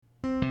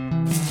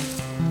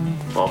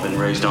all been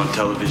raised on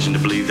television to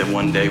believe that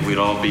one day we'd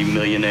all be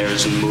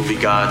millionaires and movie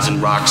gods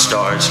and rock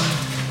stars.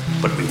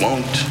 But we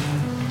won't.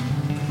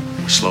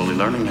 We're slowly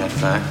learning that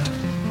fact.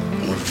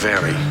 And we're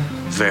very,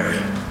 very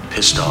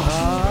pissed off.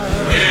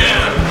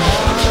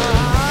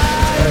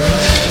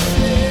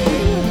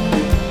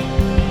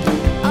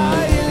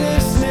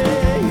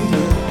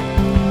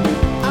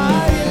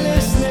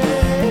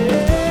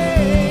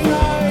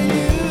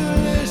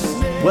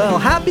 Well,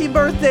 happy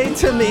birthday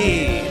to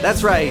me.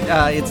 That's right.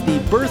 It's the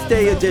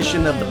birthday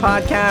edition of the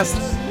podcast.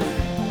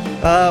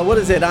 What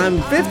is it?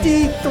 I'm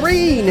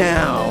 53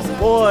 now.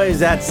 Boy, does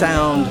that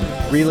sound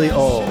really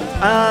old.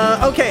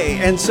 Okay,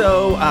 and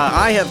so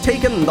I have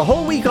taken the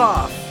whole week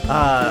off.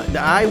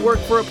 I work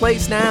for a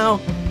place now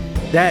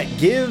that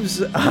gives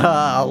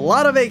a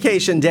lot of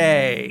vacation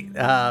day.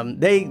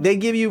 They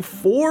give you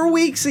 4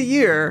 weeks a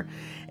year,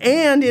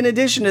 and in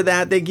addition to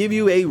that, they give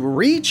you a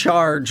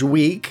recharge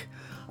week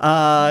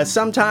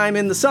sometime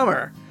in the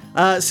summer.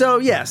 I'm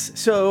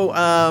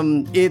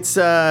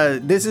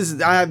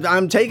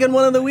taking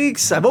one of the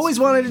weeks. I've always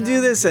wanted to do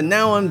this, and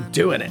now I'm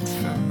doing it.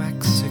 For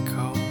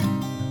Mexico,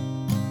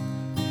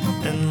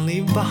 and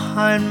leave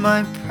behind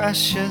my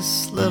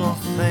precious little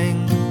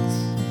things.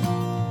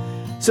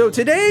 So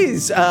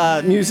today's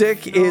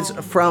music is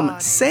from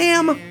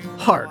Sam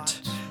Hart.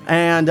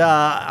 And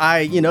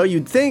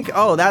you'd think,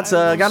 oh, that's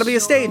got to be a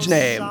stage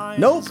name.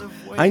 Nope.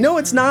 I know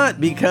it's not,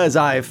 because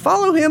I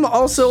follow him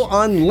also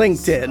on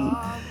LinkedIn.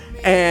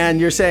 And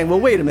you're saying, well,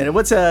 wait a minute,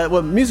 what's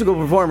a musical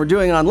performer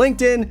doing on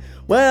LinkedIn?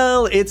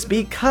 Well, it's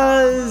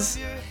because,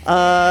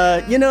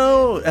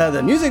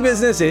 the music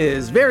business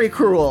is very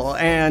cruel.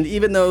 And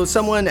even though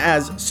someone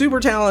as super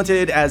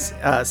talented as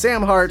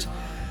Sam Hart,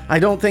 I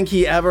don't think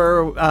he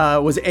ever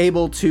was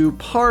able to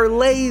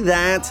parlay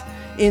that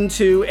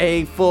into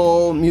a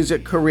full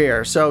music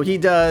career. So he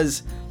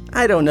does,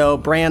 I don't know,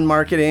 brand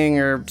marketing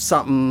or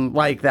something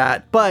like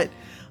that. But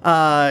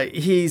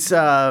he's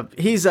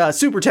a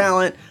super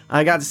talent.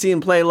 I got to see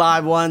him play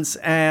live once,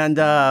 and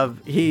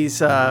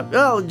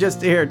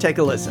just here, take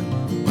a listen.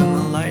 When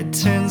the light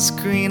turns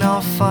green,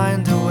 I'll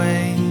find a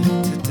way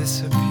to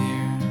disappear.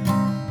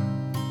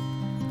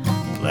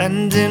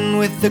 Blend in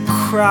with the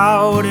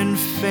crowd and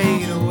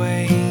fade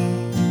away.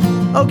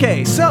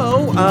 Okay,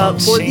 so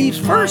for the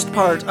first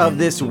part of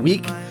this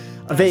week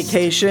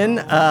vacation,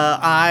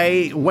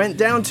 I went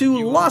down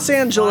to Los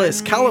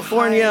Angeles,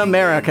 California,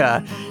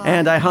 America,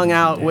 and I hung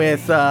out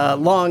with a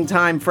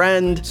longtime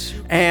friend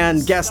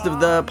and guest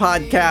of the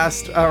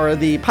podcast, or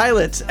the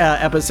pilot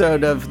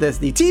episode of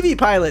the TV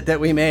pilot that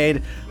we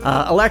made,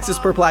 Alexis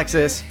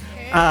Perplexus.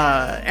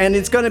 And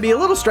it's going to be a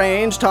little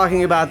strange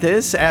talking about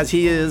this, as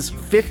he is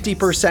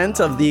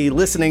 50% of the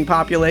listening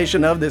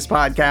population of this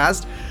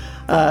podcast.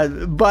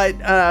 But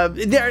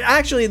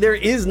there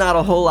is not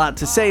a whole lot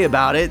to say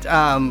about it.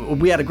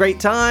 We had a great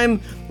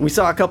time. We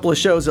saw a couple of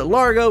shows at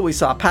Largo. We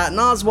saw Patton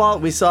Oswalt.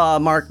 We saw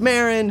Mark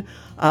Maron.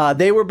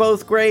 They were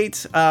both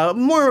great.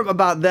 More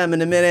about them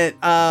in a minute.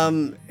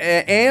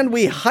 And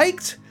we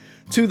hiked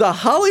to the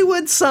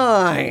Hollywood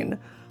sign.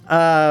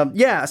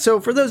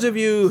 So for those of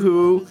you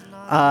who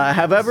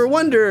have ever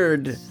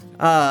wondered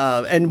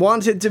and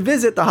wanted to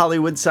visit the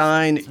Hollywood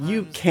sign,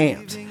 you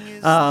can't.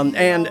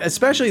 And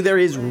especially, there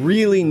is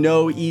really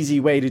no easy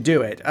way to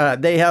do it.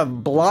 They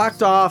have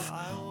blocked off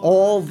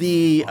all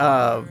the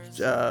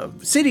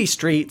city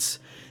streets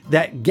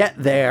that get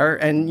there,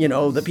 and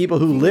the people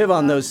who live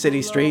on those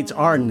city streets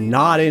are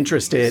not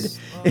interested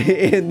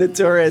in the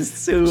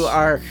tourists who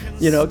are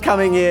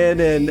coming in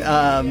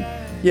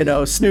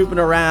and snooping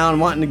around,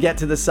 wanting to get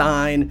to the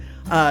sign.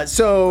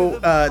 So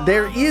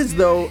there is,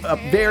 though,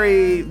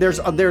 there's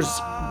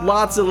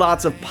lots and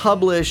lots of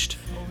published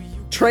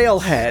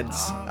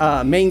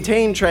trailheads,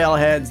 maintained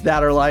trailheads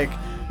that are like,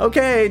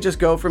 okay, just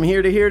go from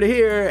here to here to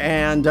here,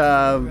 and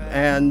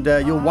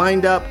you'll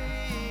wind up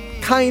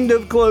kind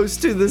of close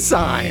to the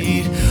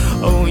sign.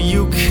 Oh,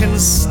 you can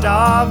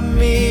stop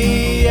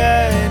me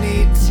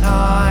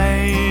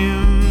anytime.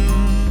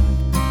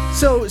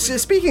 So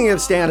speaking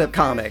of stand-up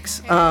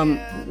comics,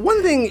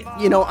 one thing,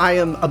 I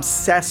am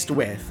obsessed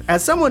with,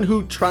 as someone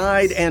who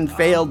tried and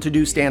failed to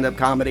do stand-up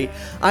comedy,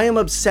 I am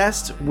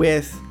obsessed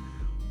with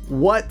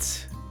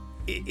what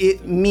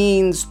it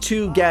means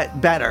to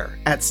get better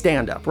at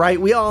stand-up, right?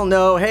 We all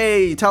know,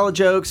 hey, you tell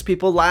jokes,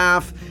 people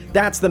laugh,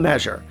 that's the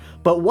measure.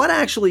 But what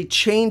actually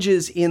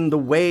changes in the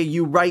way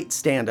you write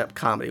stand-up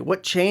comedy?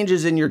 What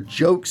changes in your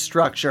joke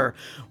structure?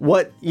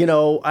 What,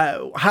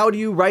 how do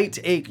you write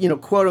a,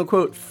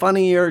 quote-unquote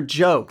funnier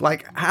joke?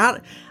 Like, I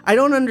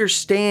don't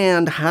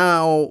understand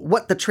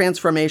what the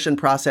transformation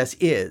process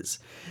is.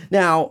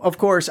 Now, of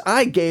course,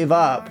 I gave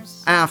up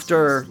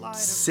after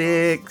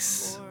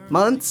 6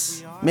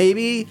 months,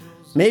 maybe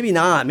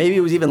not. Maybe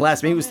it was even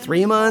less. Maybe it was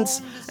 3 months.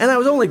 And I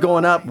was only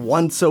going up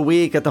once a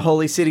week at the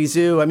Holy City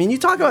Zoo. I mean, you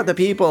talk about the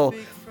people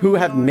who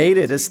have made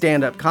it as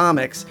stand-up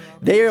comics.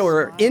 They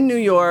were in New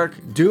York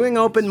doing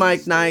open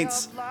mic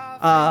nights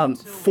 4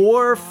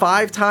 or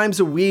 5 times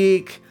a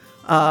week,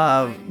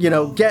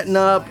 getting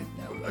up,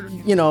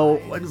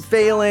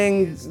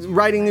 failing,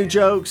 writing new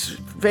jokes,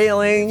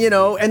 failing,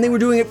 and they were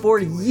doing it for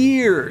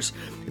years.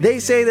 They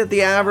say that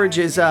the average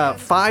is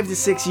 5 to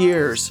 6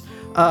 years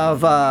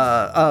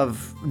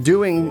of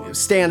doing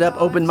stand-up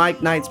open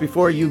mic nights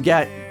before you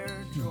get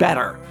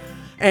better.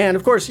 And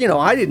of course,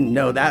 I didn't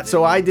know that,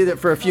 so I did it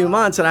for a few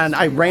months, and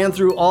I ran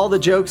through all the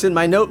jokes in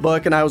my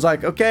notebook, and I was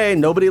like, okay,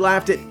 nobody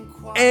laughed at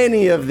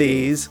any of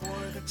these,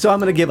 so I'm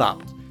going to give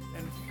up.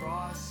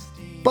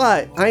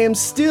 But I am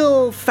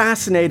still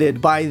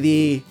fascinated by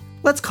the,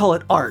 let's call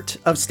it, art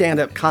of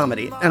stand-up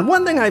comedy. And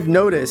one thing I've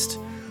noticed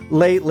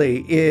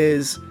lately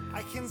is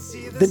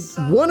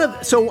when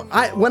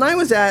I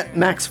was at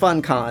Max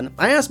FunCon,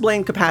 I asked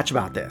Blaine Capatch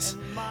about this.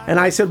 And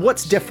I said,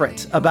 what's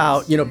different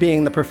about,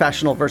 being the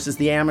professional versus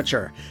the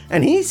amateur?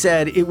 And he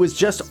said it was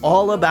just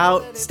all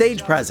about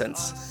stage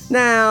presence.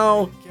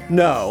 Now,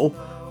 no.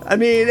 I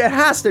mean, it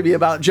has to be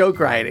about joke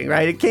writing,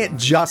 right? It can't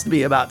just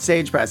be about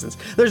stage presence.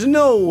 There's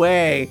no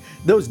way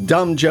those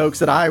dumb jokes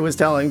that I was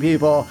telling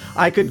people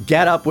I could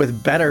get up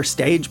with better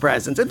stage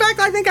presence. In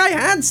fact, I think I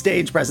had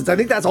stage presence. I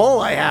think that's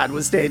all I had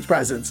was stage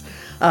presence.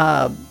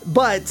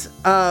 But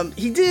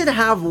he did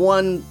have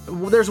one.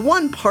 There's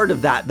one part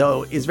of that,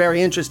 though, is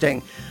very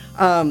interesting.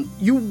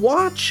 You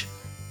watch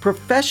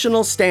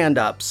professional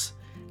stand-ups,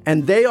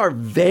 and they are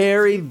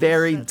very,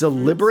 very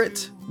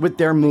deliberate with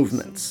their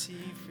movements.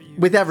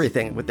 With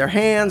everything, with their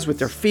hands, with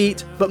their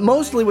feet, but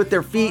mostly with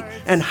their feet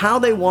and how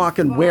they walk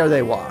and where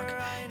they walk.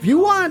 If you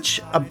watch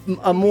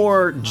a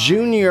more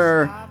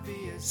junior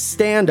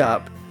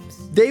stand-up,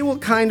 they will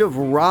kind of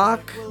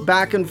rock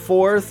back and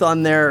forth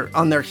on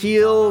their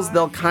heels.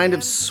 They'll kind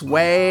of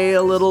sway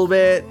a little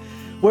bit.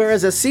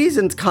 Whereas a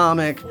seasoned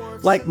comic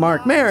like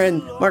Marc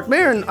Maron,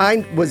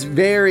 I was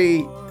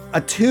very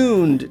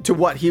attuned to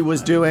what he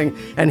was doing,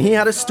 and he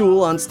had a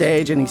stool on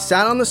stage, and he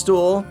sat on the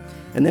stool,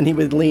 and then he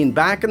would lean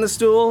back in the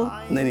stool,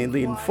 and then he'd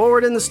lean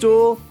forward in the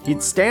stool.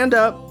 He'd stand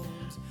up,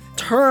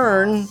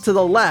 turn to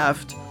the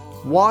left,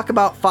 walk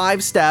about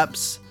 5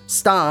 steps,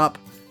 stop,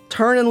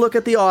 turn and look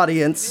at the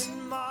audience,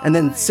 and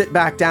then sit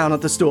back down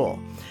at the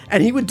stool.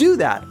 And he would do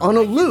that on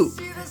a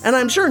loop. And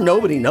I'm sure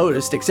nobody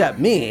noticed except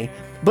me,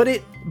 but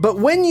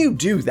when you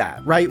do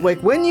that, right? Like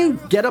when you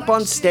get up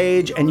on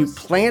stage and you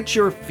plant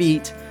your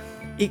feet,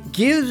 it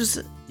gives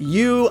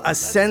you a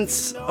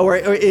sense, or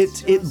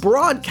it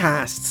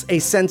broadcasts a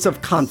sense of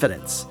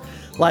confidence.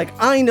 Like,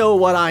 I know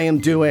what I am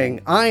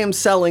doing. I am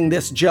selling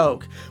this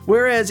joke.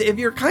 Whereas if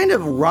you're kind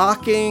of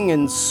rocking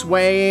and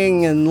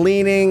swaying and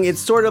leaning,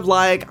 it's sort of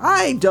like,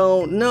 I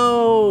don't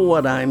know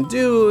what I'm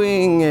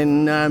doing,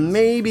 and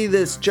maybe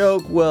this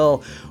joke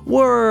will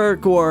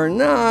work or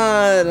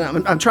not.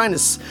 I'm trying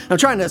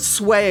to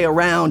sway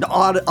around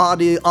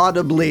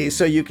audibly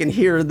so you can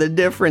hear the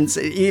difference,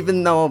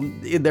 even though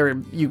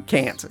you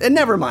can't. And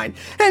never mind.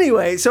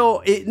 Anyway,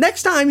 so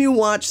next time you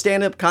watch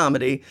stand-up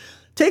comedy,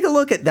 take a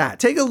look at that.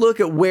 Take a look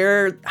at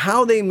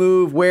how they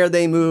move, where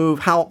they move,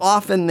 how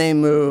often they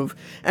move,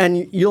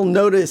 and you'll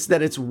notice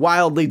that it's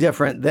wildly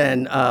different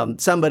than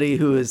somebody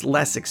who is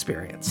less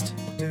experienced.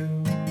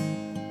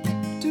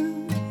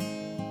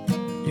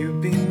 You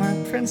be my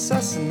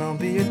princess and I'll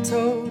be a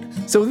toad.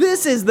 So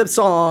this is the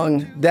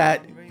song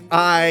that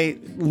I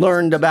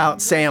learned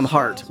about Sam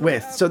Hart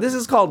with. So this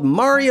is called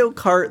Mario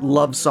Kart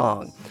Love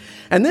Song.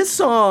 And this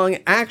song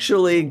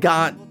actually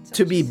got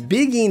to be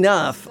big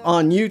enough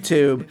on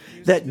YouTube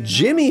that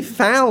Jimmy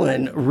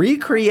Fallon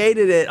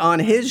recreated it on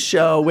his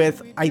show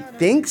with, I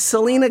think,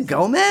 Selena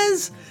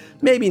Gomez?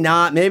 Maybe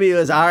not. Maybe it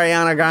was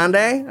Ariana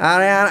Grande.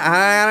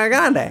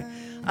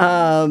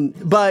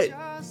 But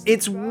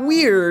it's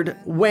weird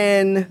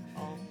when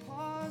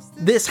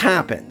this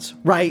happens,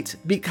 right?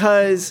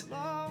 Because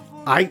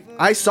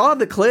I saw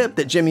the clip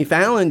that Jimmy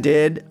Fallon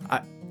did.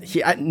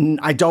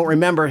 I don't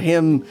remember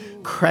him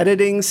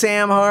crediting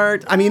Sam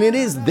Hart. I mean, it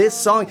is this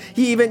song.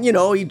 He even,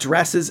 he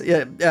dresses,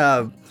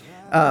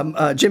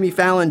 Jimmy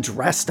Fallon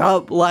dressed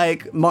up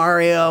like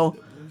Mario.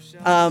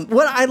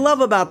 What I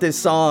love about this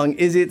song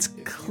is it's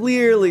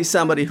clearly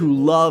somebody who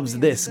loves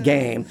this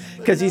game,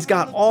 because he's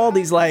got all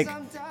these like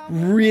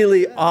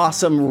really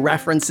awesome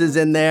references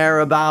in there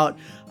about,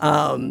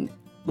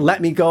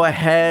 let me go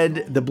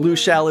ahead, the blue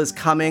shell is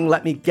coming,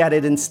 let me get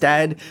it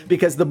instead,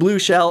 because the blue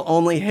shell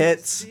only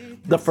hits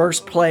the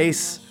first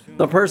place,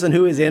 the person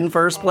who is in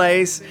first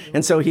place.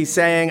 And so he's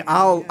saying,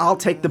 I'll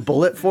take the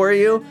bullet for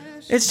you.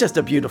 It's just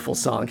a beautiful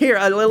song. Here,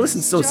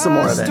 listen to some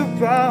more of it.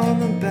 Just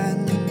around the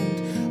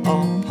bend,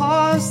 I'll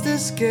pause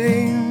this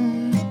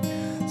game,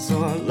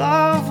 so our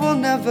love will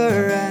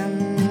never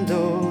end.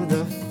 Oh,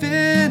 the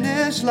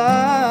finish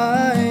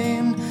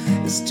line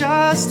is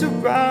just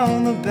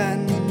around the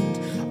bend.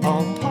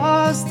 I'll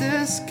pause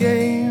this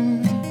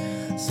game,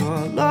 so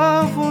our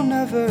love will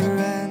never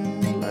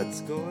end. Let's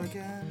go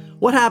again.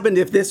 What happened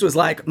if this was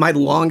like my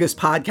longest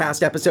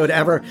podcast episode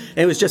ever, and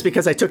it was just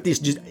because I took these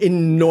just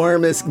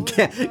enormous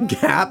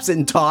gaps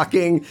in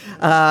talking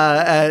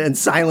and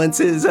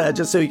silences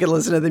just so you could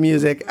listen to the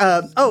music?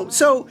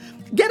 So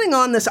getting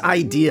on this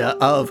idea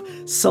of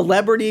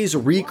celebrities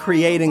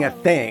recreating a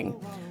thing.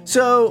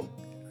 So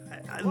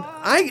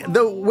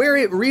where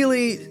it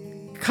really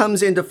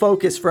comes into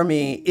focus for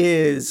me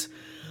is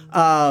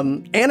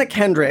Anna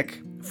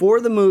Kendrick,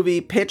 for the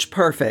movie Pitch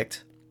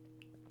Perfect,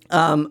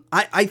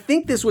 I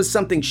think this was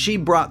something she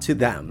brought to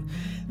them.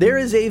 There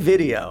is a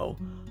video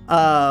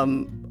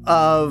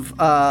of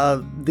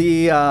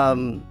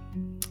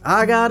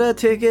I got a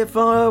ticket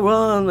for a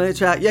one-way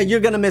track. Yeah,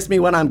 you're gonna miss me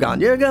when I'm gone.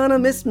 You're gonna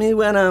miss me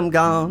when I'm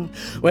gone,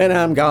 when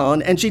I'm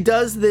gone. And she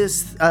does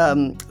this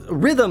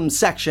rhythm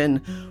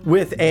section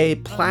with a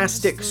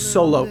plastic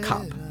solo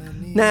cup.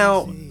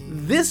 Now,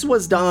 this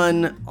was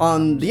done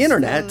on the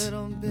internet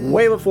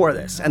way before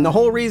this. And the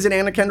whole reason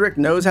Anna Kendrick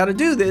knows how to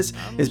do this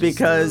is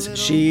because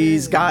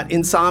she's got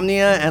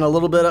insomnia and a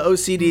little bit of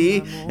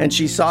OCD, and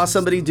she saw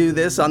somebody do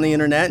this on the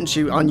internet and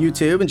she on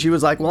YouTube, and she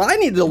was like, well, I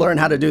need to learn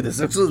how to do this.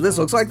 This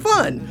looks like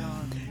fun.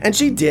 And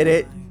she did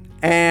it.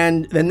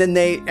 And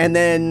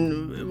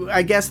then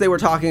I guess they were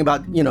talking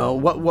about, you know,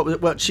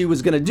 what she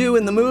was going to do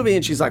in the movie.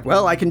 And she's like,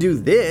 well, I can do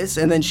this.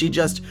 And then she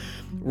just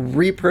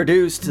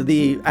reproduced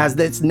as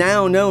it's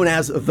now known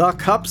as the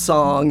Cup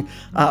song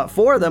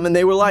for them. And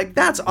they were like,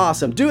 that's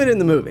awesome. Do it in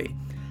the movie.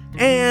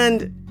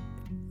 And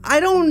I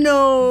don't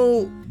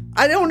know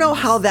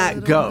how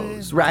that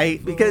goes,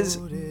 right? Because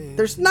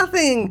there's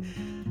nothing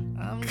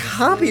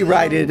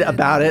copyrighted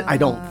about it, I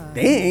don't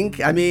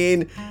think. I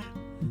mean,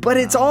 but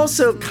it's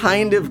also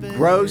kind of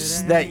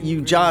gross that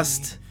you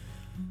just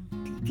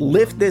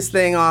lift this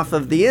thing off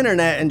of the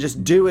internet and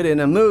just do it in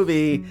a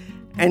movie,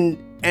 and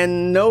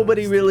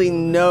nobody really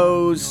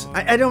knows.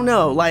 I don't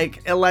know.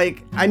 Like,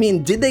 I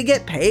mean, did they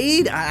get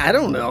paid? I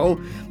don't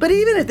know. But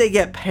even if they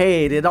get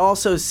paid, it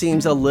also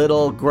seems a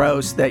little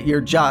gross that you're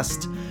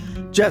just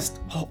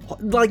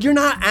like, you're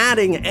not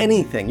adding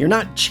anything. You're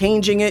not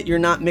changing it. You're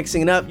not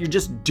mixing it up. You're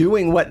just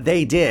doing what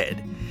they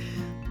did.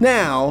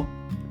 Now,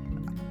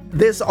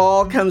 this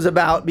all comes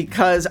about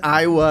because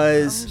I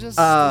was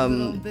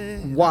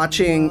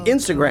watching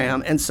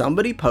Instagram, and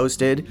somebody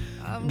posted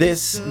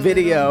this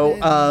video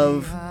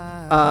of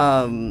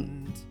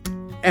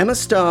Emma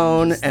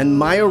Stone and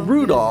Maya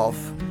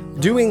Rudolph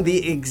doing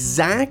the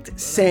exact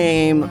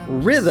same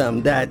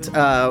rhythm that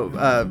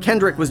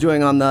Kendrick was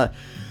doing on the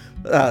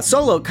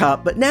solo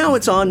cup, but now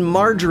it's on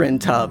margarine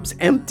tubs,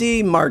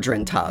 empty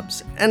margarine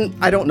tubs. And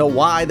I don't know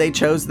why they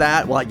chose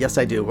that. Well, yes,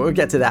 I do. We'll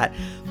get to that.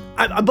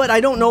 But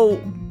I don't know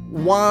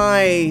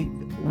why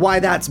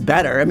that's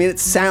better. I mean, it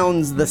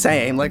sounds the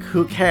same. Like,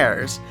 who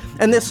cares?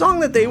 And the song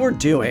that they were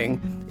doing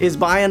is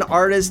by an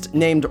artist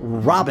named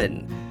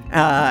Robin.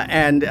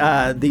 And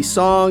the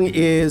song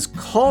is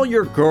Call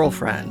Your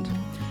Girlfriend.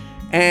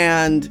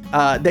 And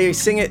they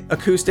sing it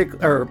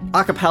acoustic or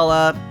a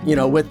cappella, you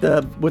know, with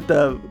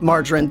the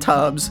margarine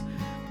tubs.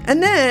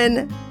 And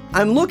then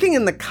I'm looking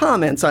in the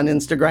comments on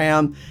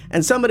Instagram,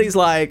 and somebody's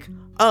like,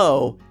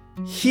 oh,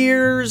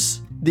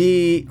 here's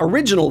the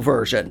original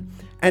version.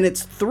 And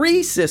it's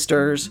three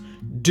sisters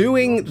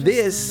doing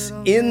this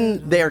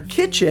in their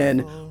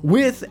kitchen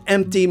with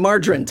empty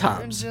margarine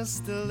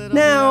tubs.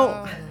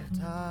 Now,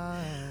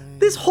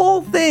 this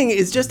whole thing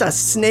is just a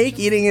snake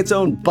eating its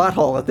own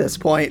butthole at this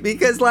point,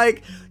 because,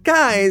 like,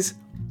 guys,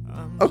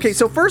 okay,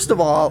 so first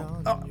of all,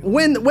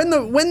 when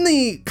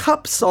the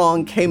Cup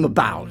song came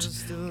about,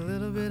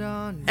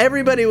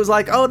 everybody was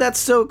like, "Oh, that's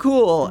so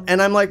cool,"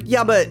 and I'm like,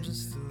 "Yeah, but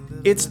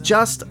it's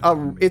just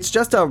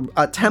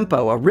a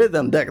tempo, a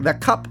rhythm, the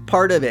Cup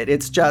part of it.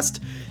 It's just,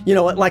 you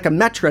know, like a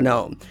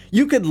metronome.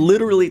 You could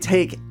literally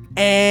take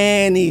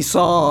any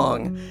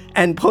song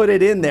and put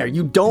it in there.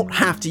 You don't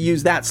have to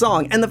use that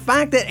song." And the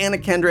fact that Anna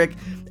Kendrick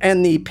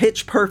and the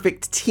Pitch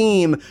Perfect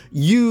team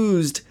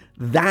used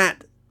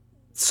that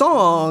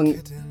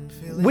song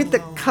with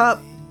the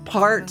Cup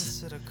part,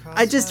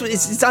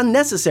 it's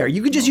unnecessary.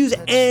 You could just use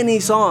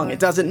any song. It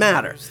doesn't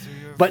matter.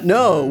 But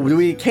no,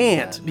 we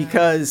can't,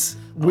 because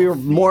we're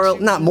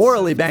not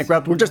morally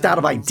bankrupt. We're just out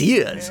of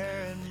ideas.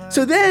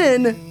 So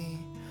then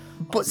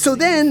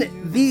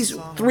these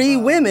three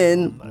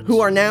women who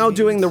are now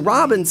doing the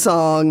Robin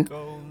song,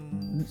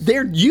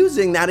 they're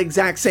using that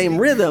exact same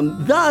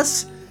rhythm.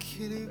 Thus,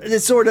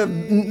 it's sort of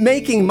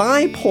making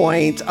my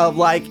point of,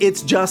 like,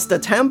 it's just a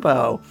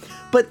tempo.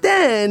 But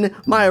then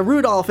Maya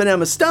Rudolph and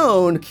Emma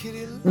Stone,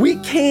 we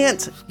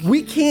can't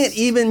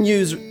even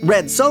use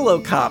red solo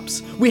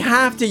cups. We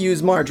have to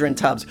use margarine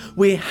tubs.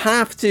 We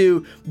have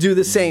to do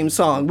the same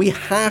song. We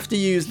have to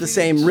use the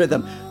same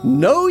rhythm.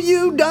 No,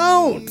 you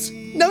don't.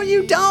 No,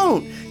 you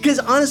don't. Because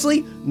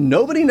honestly,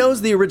 nobody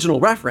knows the original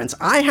reference.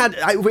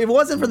 If it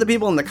wasn't for the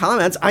people in the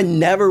comments, I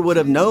never would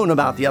have known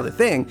about the other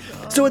thing.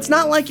 So it's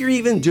not like you're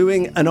even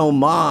doing an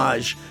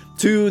homage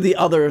to the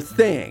other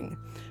thing.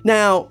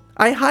 Now,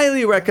 I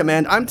highly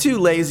recommend, I'm too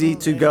lazy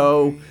to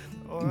go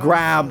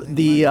grab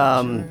the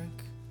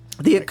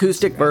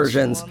acoustic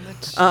versions.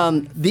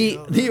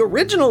 The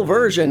original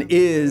version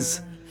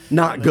is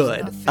not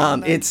good.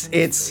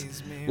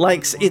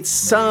 It's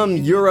some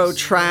Euro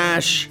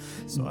trash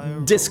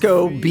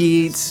disco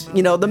beats.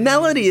 You know, the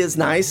melody is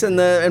nice,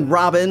 and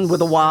Robin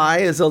with a Y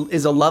is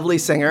a lovely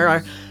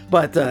singer.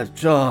 But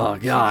oh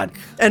god!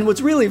 And what's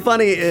really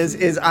funny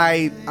is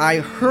I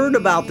heard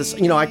about this.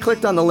 You know, I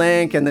clicked on the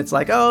link, and it's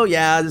like, oh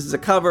yeah, this is a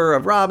cover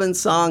of Robin's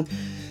song.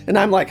 And And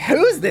I'm like,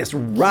 who's this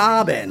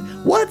Robin?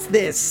 What's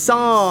this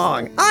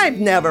song? I've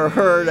never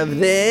heard of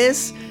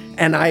this.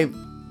 And I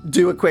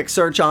do a quick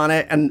search on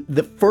it, and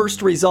the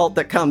first result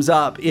that comes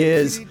up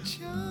is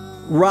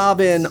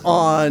Robin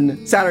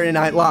on Saturday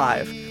Night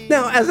Live.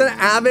 Now, as an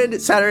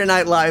avid Saturday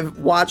Night Live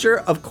watcher,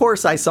 of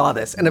course I saw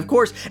this. And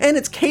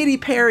it's Katy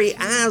Perry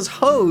as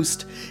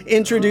host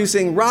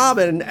introducing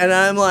Robin. And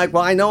I'm like,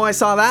 well, I know I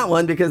saw that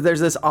one because there's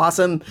this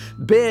awesome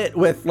bit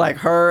with like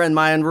her and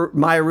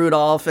Maya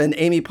Rudolph and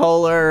Amy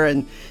Poehler.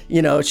 And,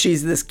 you know,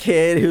 she's this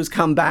kid who's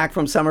come back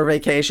from summer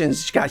vacation.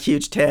 She's got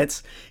huge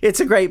tits. It's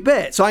a great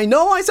bit. So I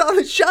know I saw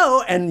the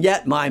show, and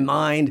yet my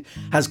mind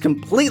has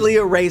completely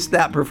erased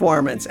that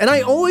performance. And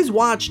I always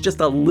watch just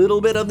a little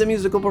bit of the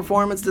musical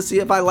performance to see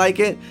if I like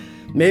it.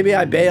 Maybe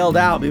I bailed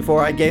out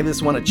before I gave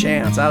this one a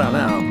chance. I don't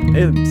know.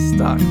 It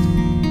sucked.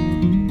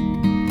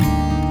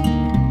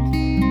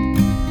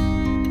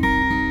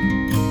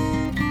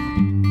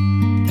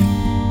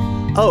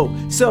 Oh,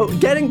 so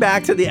getting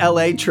back to the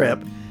LA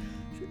trip.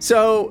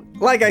 So,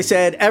 like I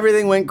said,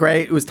 everything went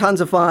great. It was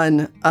tons of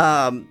fun.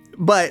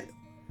 But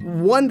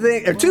one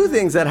thing or two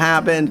things that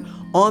happened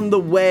on the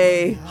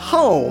way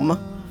home.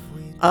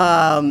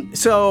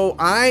 So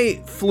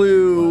I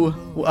flew,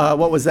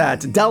 what was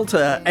that?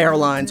 Delta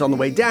Airlines on the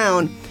way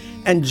down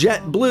and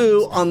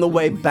JetBlue on the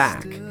way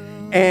back.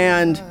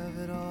 And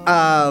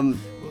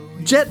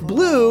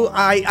JetBlue,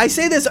 I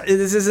say this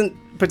isn't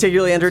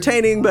particularly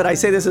entertaining, but I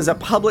say this as a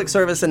public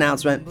service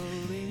announcement.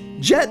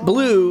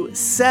 JetBlue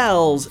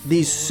sells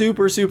these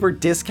super, super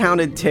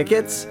discounted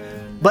tickets,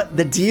 but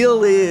the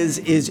deal is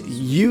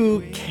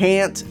you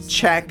can't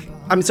check.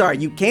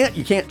 You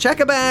can't check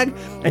a bag,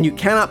 and you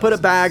cannot put a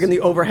bag in the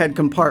overhead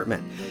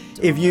compartment.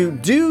 If you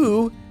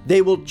do,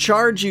 they will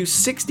charge you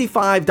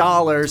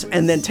 $65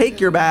 and then take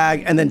your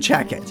bag and then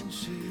check it.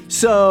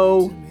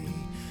 So,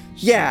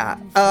 yeah.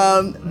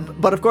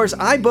 But of course,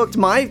 I booked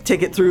my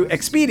ticket through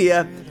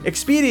Expedia.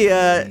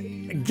 Expedia,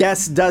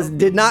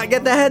 did not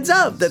get the heads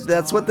up that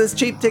that's what this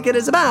cheap ticket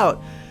is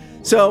about.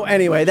 So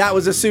anyway, that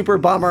was a super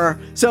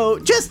bummer. So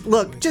just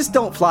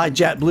don't fly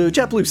JetBlue.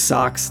 JetBlue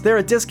sucks. They're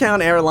a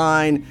discount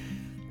airline.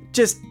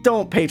 Just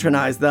don't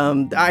patronize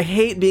them. I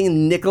hate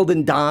being nickeled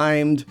and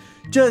dimed.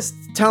 Just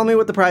tell me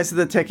what the price of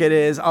the ticket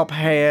is. I'll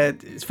pay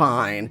it. It's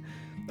fine.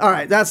 All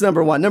right, that's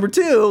number one. Number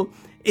two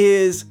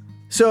is,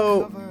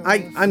 so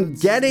I'm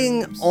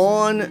getting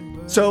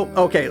on. So,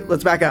 okay,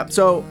 let's back up.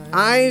 So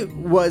I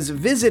was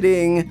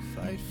visiting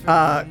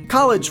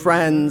college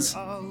friends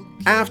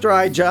after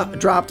I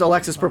dropped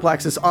Alexis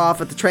Perplexus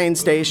off at the train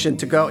station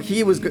to go.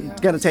 He was going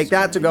to take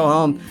that to go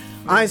home.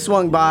 I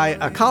swung by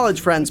a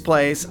college friend's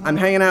place. I'm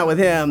hanging out with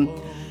him,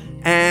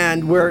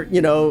 and we're,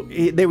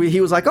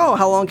 he was like, oh,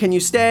 how long can you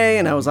stay?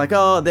 And I was like,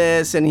 oh,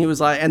 this. And he was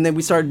like, and then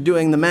we started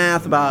doing the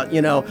math about,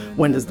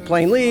 when does the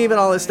plane leave and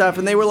all this stuff.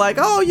 And they were like,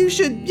 oh, you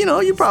should,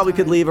 you probably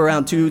could leave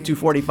around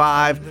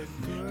 2:45,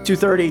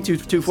 2:30,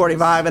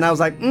 2:45. And I was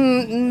like,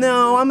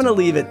 no, I'm going to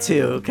leave it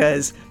too,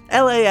 because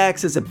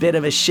LAX is a bit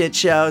of a shit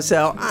show.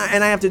 So,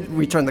 and I have to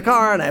return the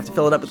car and I have to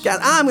fill it up with gas.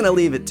 I'm going to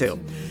leave it too.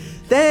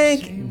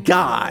 Thank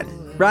God.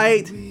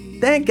 Right?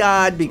 Thank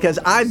God, because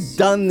I've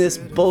done this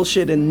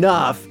bullshit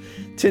enough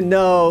to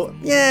know,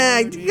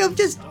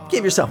 just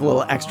give yourself a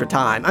little extra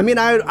time. I mean,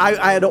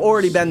 I had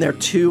already been there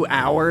 2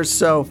 hours,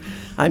 so,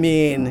 I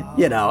mean,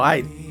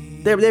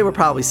 they were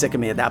probably sick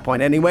of me at that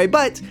point anyway.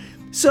 But,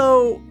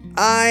 so,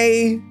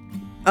 I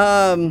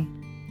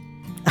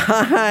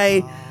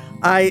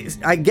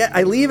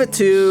leave at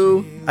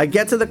 2, I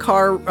get to the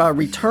car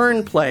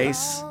return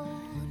place.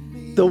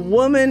 The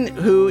woman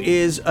who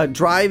is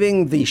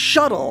driving the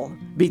shuttle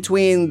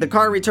between the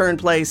car return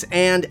place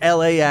and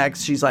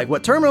LAX, she's like,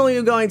 what terminal are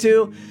you going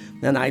to?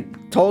 And I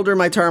told her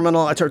my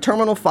terminal. It's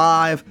Terminal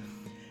 5.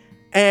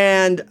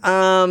 And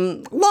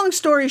long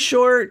story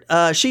short,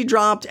 she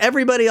dropped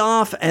everybody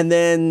off and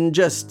then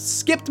just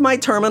skipped my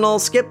terminal,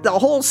 skipped the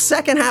whole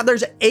second half.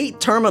 There's 8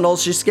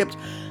 terminals. She skipped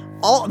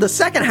the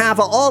second half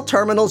of all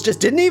terminals, just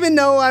didn't even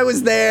know I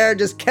was there,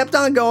 just kept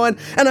on going.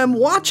 And I'm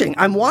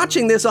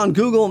watching this on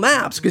Google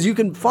Maps, because you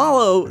can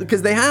follow,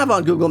 because they have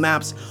on Google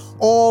Maps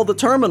all the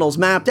terminals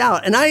mapped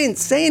out. And I didn't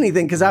say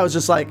anything because I was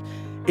just like,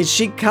 is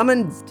she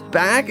coming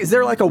back? Is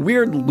there like a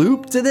weird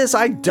loop to this?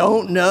 I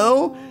don't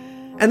know.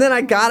 And then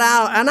I got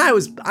out and I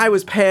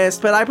was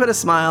pissed, but I put a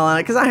smile on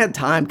it because I had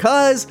time,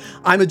 because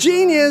I'm a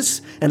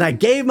genius and I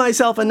gave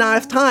myself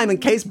enough time in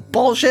case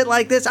bullshit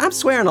like this. I'm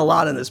swearing a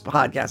lot in this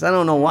podcast. I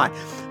don't know why,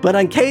 but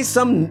in case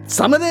some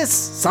of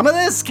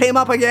this came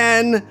up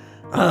again.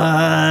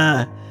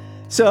 I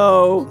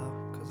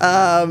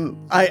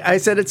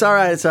said, it's all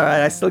right.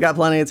 I still got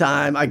plenty of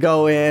time. I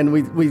go in,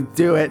 we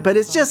do it, but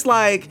it's just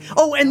like,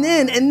 oh, and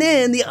then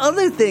the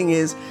other thing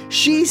is,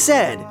 she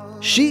said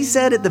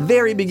at the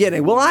very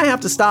beginning, well, I have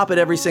to stop at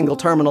every single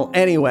terminal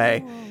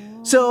anyway.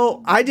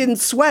 So I didn't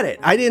sweat it.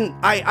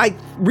 I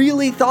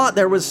really thought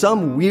there was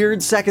some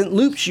weird second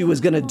loop she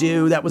was going to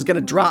do that was going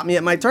to drop me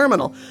at my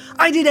terminal.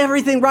 I did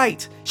everything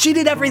right. She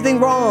did everything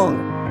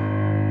wrong.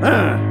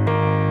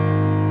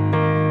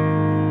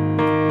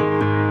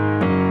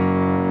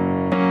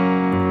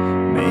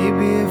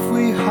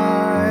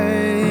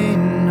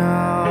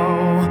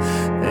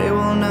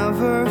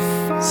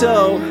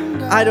 So,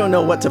 I don't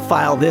know what to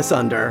file this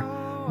under,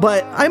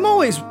 but I'm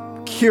always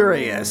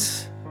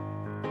curious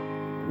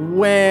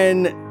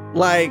when,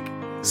 like,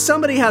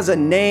 somebody has a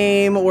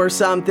name or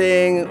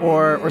something,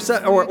 or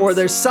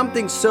there's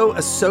something so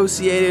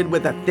associated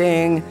with a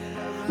thing,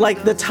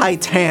 like the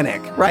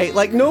Titanic, right?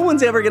 Like, no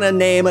one's ever gonna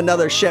name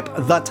another ship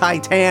the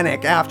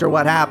Titanic after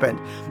what happened.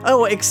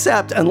 Oh,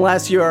 except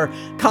unless you're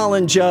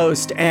Colin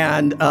Jost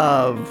and,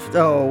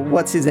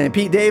 what's his name?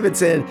 Pete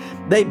Davidson.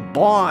 They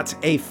bought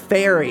a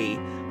ferry,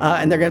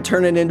 and they're gonna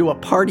turn it into a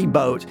party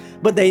boat,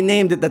 but they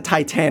named it the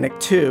Titanic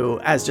too,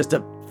 as just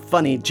a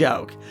funny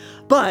joke.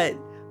 But,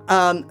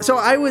 so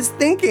I was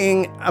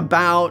thinking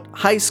about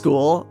high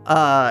school,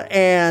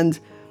 and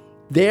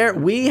there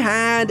we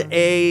had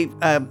a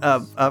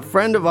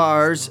friend of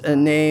ours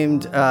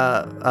named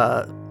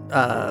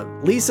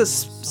Lisa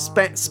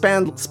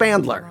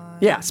Spandler.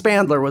 Yeah,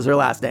 Spandler was her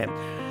last name.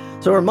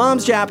 So her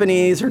mom's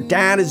Japanese, her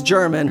dad is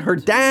German. Her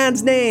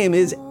dad's name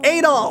is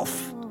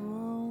Adolf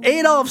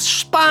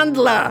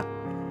Spandler.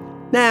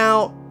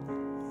 Now,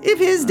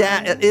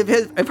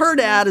 if her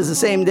dad is the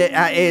same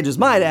age as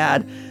my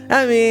dad,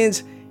 that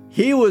means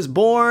he was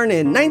born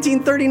in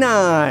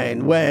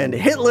 1939 when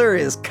Hitler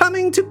is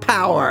coming to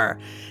power.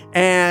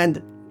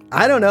 And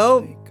I don't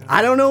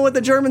know what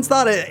the Germans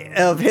thought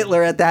of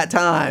Hitler at that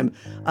time.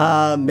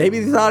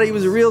 Maybe they thought he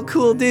was a real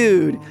cool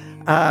dude.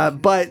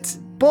 But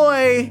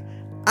boy,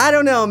 I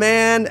don't know,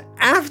 man.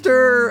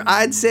 After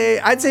I'd say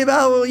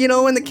about,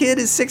 when the kid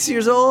is 6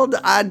 years old,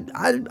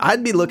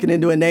 I'd be looking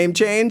into a name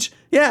change.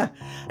 Yeah.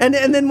 And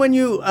then when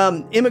you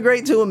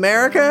immigrate to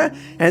America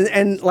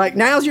and like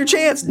now's your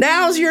chance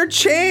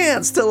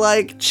to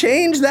like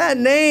change that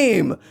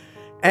name,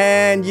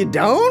 and you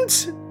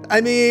don't?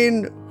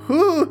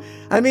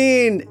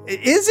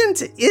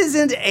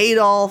 Isn't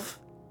Adolf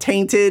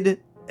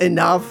tainted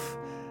enough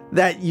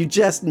that you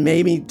just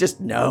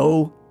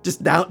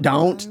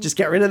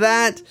get rid of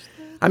that?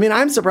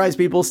 I'm surprised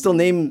people still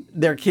name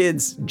their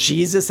kids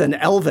Jesus and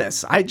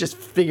Elvis. I just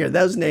figure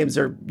those names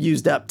are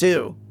used up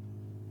too.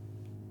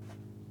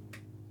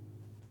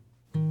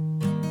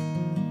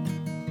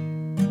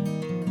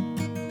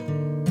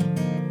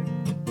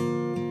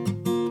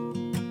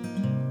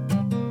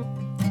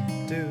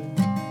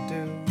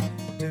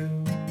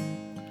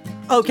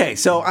 Okay,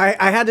 so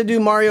I had to do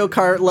Mario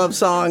Kart Love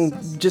Song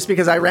just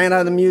because I ran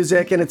out of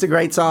music and it's a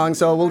great song,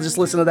 so we'll just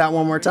listen to that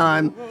one more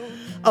time.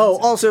 Oh,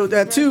 also,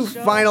 two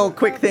final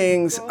quick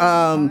things.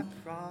 One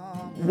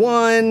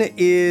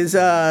is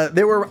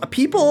there were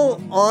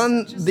people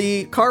on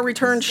the car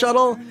return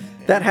shuttle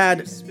that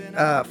had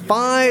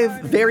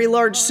 5 very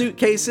large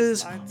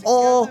suitcases,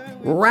 all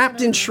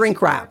wrapped in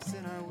shrink wrap.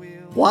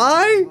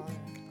 Why?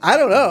 I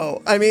don't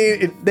know.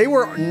 They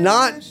were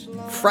not...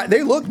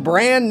 they look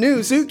brand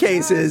new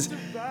suitcases.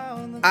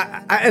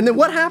 And then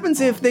what happens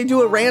if they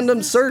do a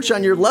random search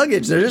on your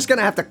luggage? They're just going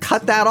to have to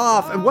cut that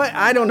off.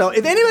 I don't know.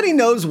 If anybody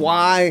knows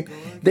why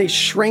they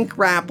shrink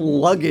wrap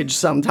luggage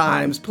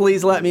sometimes,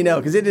 please let me know,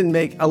 because it didn't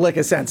make a lick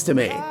of sense to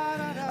me.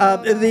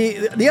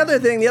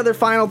 The other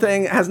final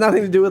thing has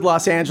nothing to do with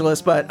Los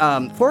Angeles, but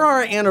for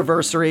our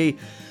anniversary,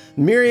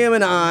 Miriam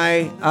and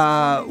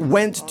I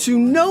went to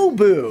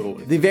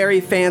Nobu, the very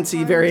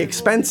fancy, very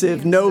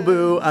expensive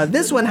Nobu.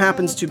 This one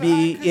happens to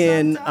be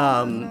in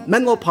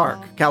Menlo Park,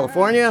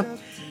 California,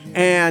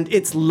 and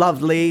it's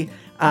lovely.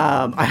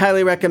 I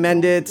highly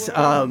recommend it.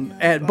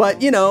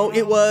 But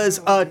it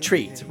was a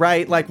treat,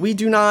 right? Like, we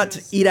do not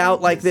eat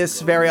out like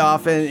this very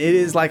often. It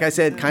is, like I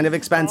said, kind of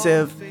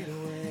expensive.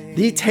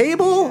 The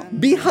table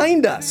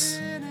behind us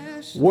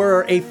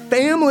were a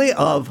family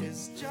of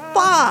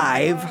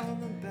 5.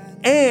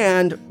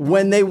 And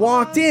when they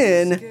walked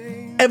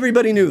in,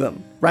 everybody knew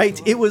them,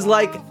 right? It was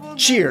like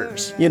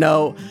Cheers,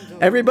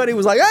 Everybody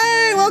was like,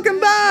 hey, welcome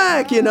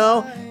back,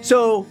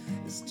 So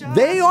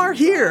they are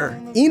here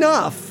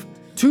enough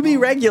to be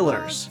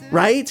regulars,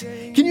 right?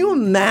 Can you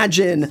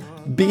imagine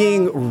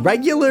being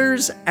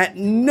regulars at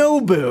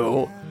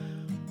Nobu?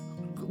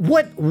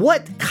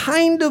 What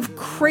kind of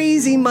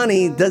crazy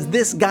money does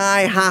this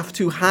guy have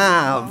to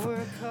have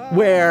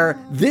where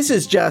this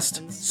is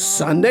just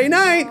Sunday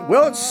night?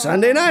 Well, it's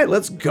Sunday night.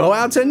 Let's go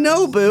out to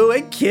Nobu.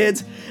 Hey,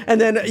 kids. And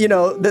then,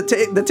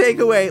 the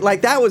takeaway,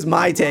 like, that was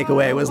my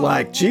takeaway, was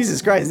like,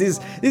 Jesus Christ,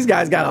 these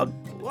guys got an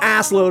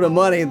ass load of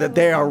money that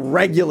they are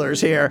regulars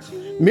here.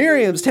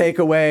 Miriam's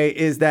takeaway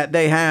is that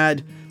they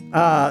had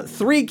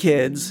 3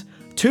 kids,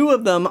 2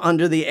 of them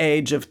under the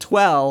age of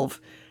 12,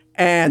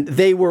 and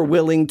they were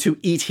willing to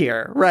eat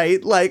here,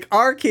 right? Like,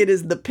 our kid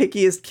is the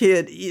pickiest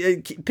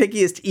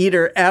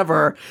eater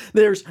ever.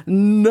 There's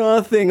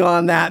nothing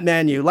on that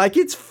menu. Like,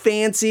 it's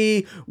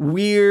fancy,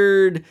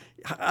 weird,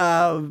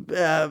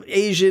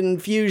 Asian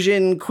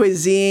fusion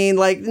cuisine,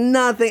 like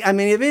nothing.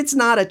 If it's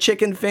not a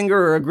chicken finger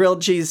or a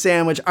grilled cheese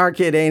sandwich, our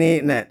kid ain't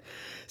eating it.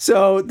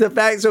 So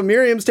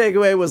Miriam's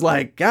takeaway was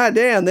like, God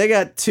damn, they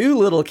got 2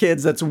 little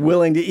kids that's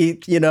willing to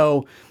eat,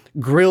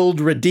 grilled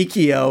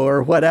radicchio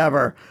or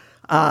whatever.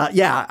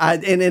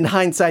 And in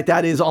hindsight,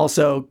 that is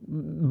also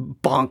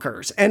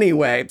bonkers.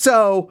 Anyway,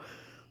 so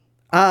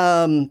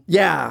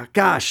Yeah,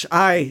 gosh,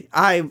 I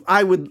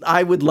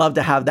would love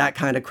to have that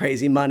kind of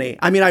crazy money.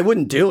 I mean, I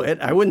wouldn't do it.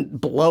 I wouldn't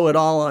blow it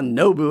all on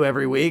Nobu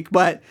every week,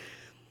 but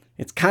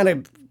it's kind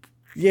of,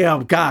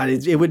 God,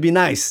 it would be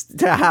nice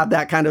to have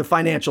that kind of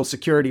financial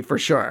security for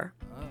sure.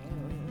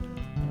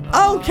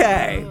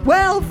 Okay,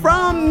 well,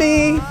 from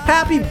me,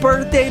 happy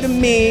birthday to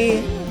me.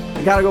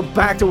 I gotta go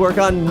back to work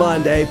on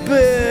Monday.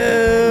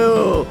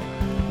 Boo!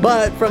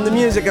 But from the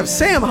music of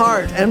Sam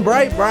Hart and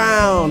Bright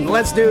Brown,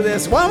 let's do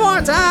this one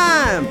more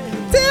time.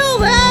 Till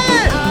then!